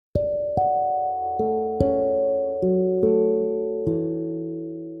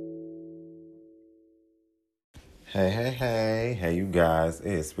guys?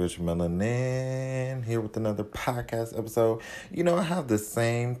 It's Spiritual Melanin here with another podcast episode. I have the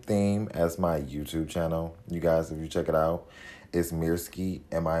same theme as my YouTube channel. You guys, if you check it out, it's Mirski,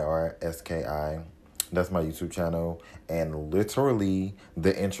 Mirski. That's my YouTube channel. And literally,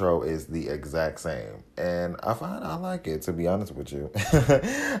 the intro is the exact same. And I find I like it, to be honest with you.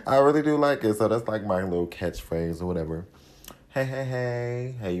 I really do like it. So that's like my little catchphrase or whatever.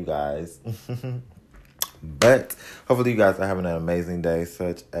 Hey, you guys. But hopefully you guys are having an amazing day,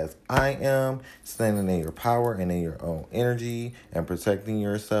 such as I am, standing in your power and in your own energy and protecting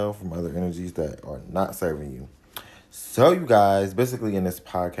yourself from other energies that are not serving you. So you guys, basically in this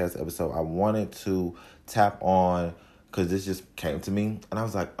podcast episode, I wanted to tap on, because this just came to me and I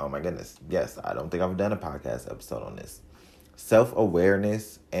was like, oh my goodness, yes, I don't think I've done a podcast episode on this.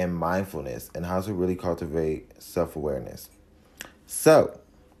 Self-awareness and mindfulness, and how to really cultivate self-awareness. So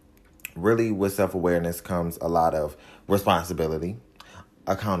really, with self-awareness comes a lot of responsibility,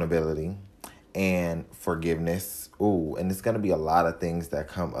 accountability, and forgiveness. And it's going to be a lot of things that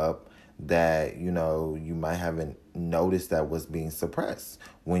come up that, you might haven't noticed that was being suppressed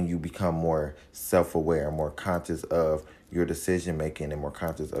when you become more self-aware, more conscious of your decision-making and more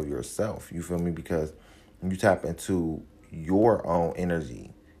conscious of yourself. You feel me? Because you tap into your own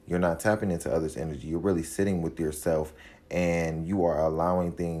energy. You're not tapping into others' energy. You're really sitting with yourself, and you are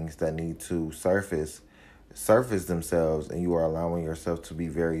allowing things that need to surface themselves, and you are allowing yourself to be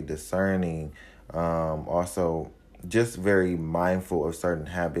very discerning. Also, just very mindful of certain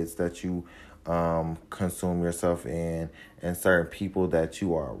habits that you consume yourself in, and certain people that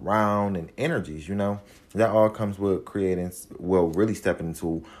you are around, and energies, that all comes with really stepping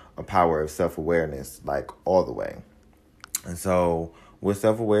into a power of self-awareness, like all the way. And so with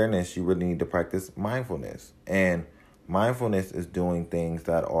self-awareness, you really need to practice mindfulness. And mindfulness is doing things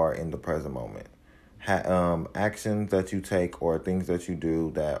that are in the present moment. Actions that you take or things that you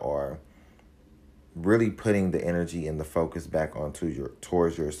do that are really putting the energy and the focus back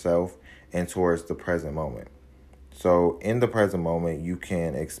towards yourself and towards the present moment. So in the present moment, you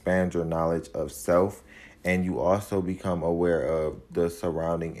can expand your knowledge of self, and you also become aware of the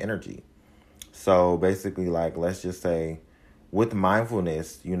surrounding energy. So basically, like, let's just say with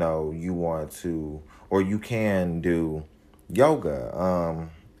mindfulness, you want to, or you can do yoga.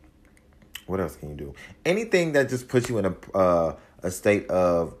 What else can you do? Anything that just puts you in a state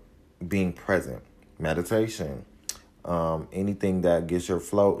of being present. Meditation. Anything that gets your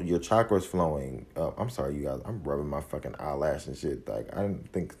chakras flowing. I'm sorry, you guys. I'm rubbing my fucking eyelash and shit. Like, I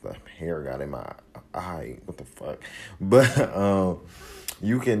didn't think the hair got in my eye. What the fuck? But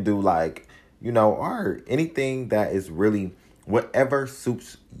you can do art. Anything that is really whatever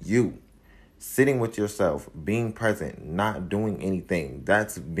suits you. Sitting with yourself, being present, not doing anything.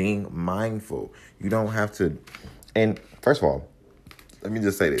 That's being mindful. You don't have to. And first of all, let me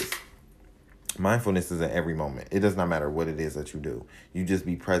just say this. Mindfulness is in every moment. It does not matter what it is that you do. You just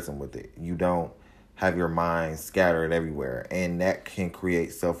be present with it. You don't have your mind scattered everywhere. And that can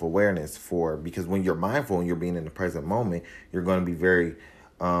create self-awareness because when you're mindful and you're being in the present moment, you're going to be very,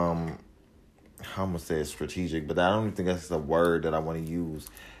 I'm going to say it's strategic, but I don't even think that's the word that I want to use.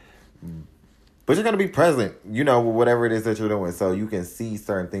 But you're going to be present, with whatever it is that you're doing. So you can see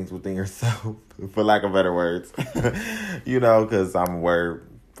certain things within yourself, for lack of better words, because I'm a word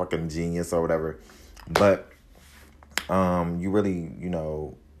fucking genius or whatever. But you really,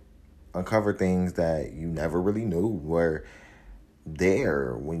 uncover things that you never really knew were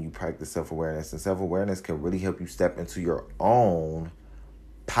there when you practice self-awareness. And self-awareness can really help you step into your own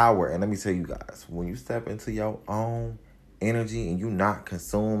power. And let me tell you guys, when you step into your own energy and you not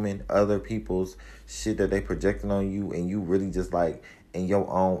consuming other people's shit that they projecting on you, and you really just like in your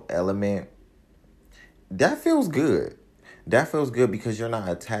own element, that feels good. That feels good because you're not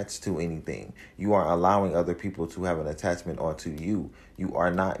attached to anything. You are allowing other people to have an attachment onto you. You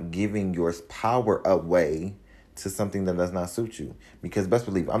are not giving your power away to something that does not suit you. Because best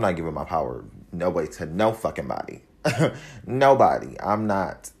believe, I'm not giving my power to no fucking body. Nobody. I'm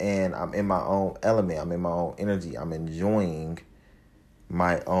not. And I'm in my own element. I'm in my own energy. I'm enjoying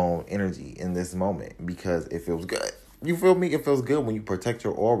my own energy in this moment because it feels good. You feel me? It feels good when you protect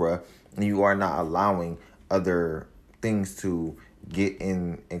your aura and you are not allowing other things to get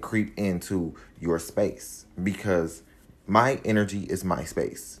in and creep into your space, because my energy is my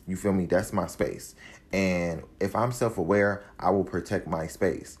space. You feel me? That's my space. And if I'm self-aware, I will protect my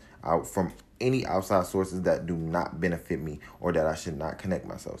space from any outside sources that do not benefit me or that I should not connect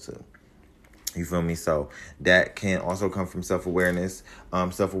myself to. You feel me? So that can also come from self-awareness.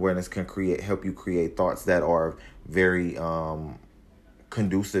 Self-awareness can help you create thoughts that are very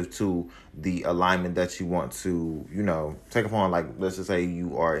conducive to the alignment that you want to, take upon. Like, let's just say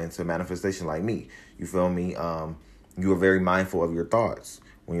you are into manifestation like me. You feel me? You are very mindful of your thoughts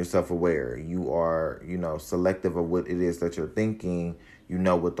when you're self-aware. You are, selective of what it is that you're thinking. You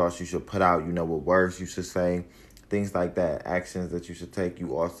know what thoughts you should put out. You know what words you should say. Things like that. Actions that you should take.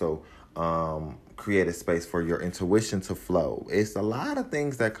 You also create a space for your intuition to flow. It's a lot of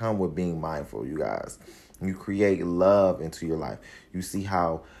things that come with being mindful, you guys. You create love into your life. You see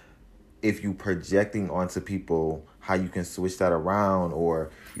how if you projecting onto people, how you can switch that around, or,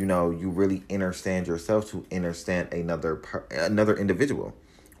 you really understand yourself to understand another individual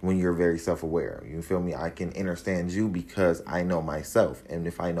when you're very self-aware. You feel me? I can understand you because I know myself. And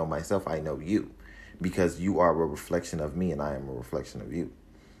if I know myself, I know you. Because you are a reflection of me and I am a reflection of you.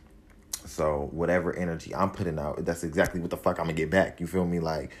 So whatever energy I'm putting out, that's exactly what the fuck I'm gonna get back. You feel me?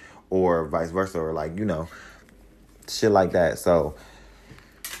 Like, or vice versa, or like, shit like that. So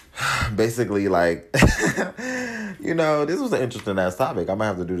basically, like, this was an interesting ass topic. I might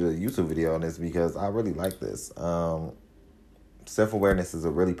have to do the YouTube video on this because I really like this. Self-awareness is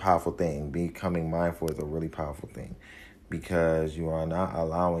a really powerful thing. Becoming mindful is a really powerful thing because you are not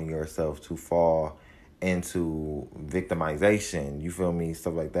allowing yourself to fall into victimization, you feel me,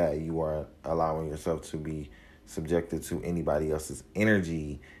 stuff like that. You are allowing yourself to be subjected to anybody else's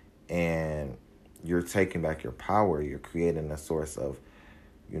energy, and you're taking back your power. You're creating a source of,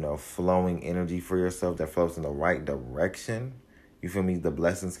 flowing energy for yourself that flows in the right direction. You feel me? The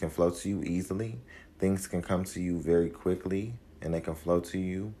blessings can flow to you easily. Things can come to you very quickly, and they can flow to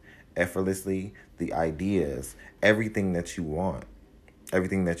you effortlessly. The ideas, everything that you want,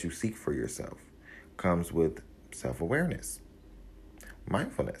 everything that you seek for yourself comes with self-awareness,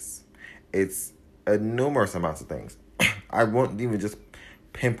 mindfulness. It's a numerous amounts of things. I won't even just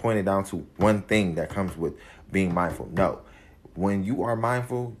pinpoint it down to one thing that comes with being mindful. No. When you are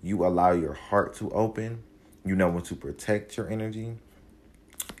mindful, you allow your heart to open. You know when to protect your energy.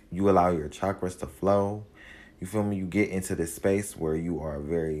 You allow your chakras to flow. You feel me? You get into this space where you are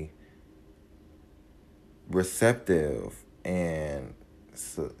very receptive and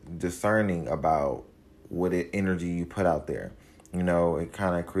discerning about what energy you put out there. It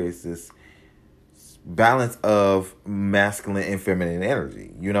kind of creates this balance of masculine and feminine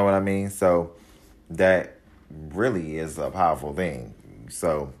energy. You know what I mean? So that really is a powerful thing.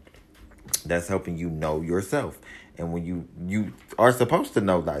 So that's helping you know yourself. And when you are supposed to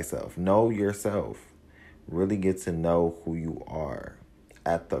know thyself, know yourself, really get to know who you are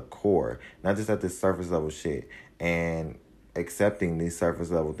at the core, not just at this surface level shit and accepting these surface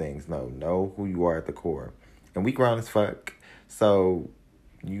level things. No, know who you are at the core. And we ground as fuck. So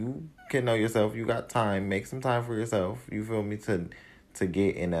you can know yourself. You got time. Make some time for yourself. You feel me? To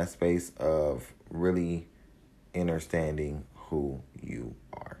get in that space of really understanding who you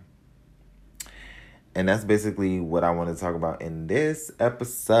are. And that's basically what I want to talk about in this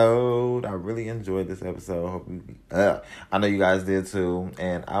episode. I really enjoyed this episode. I know you guys did too.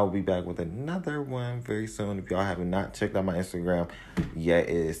 And I'll be back with another one very soon. If y'all have not checked out my Instagram yet,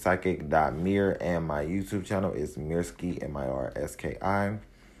 it is psychic.mir. And my YouTube channel is Mirski, Mirski.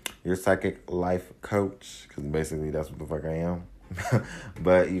 Your psychic life coach. Because basically that's what the fuck I am.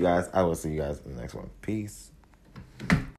 But you guys, I will see you guys in the next one. Peace.